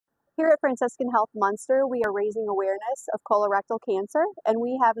Here at Franciscan Health Munster, we are raising awareness of colorectal cancer, and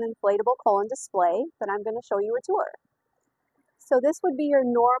we have an inflatable colon display that I'm going to show you a tour. So this would be your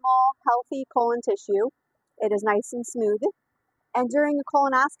normal, healthy colon tissue. It is nice and smooth. And during a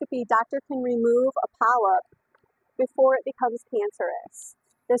colonoscopy, doctor can remove a polyp before it becomes cancerous.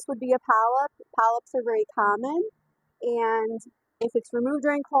 This would be a polyp. Polyps are very common, and if it's removed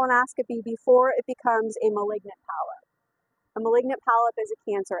during colonoscopy before it becomes a malignant polyp. A malignant polyp is a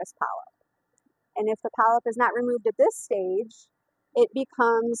cancerous polyp. And if the polyp is not removed at this stage, it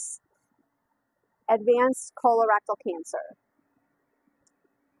becomes advanced colorectal cancer.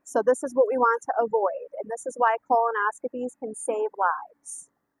 So this is what we want to avoid, and this is why colonoscopies can save lives.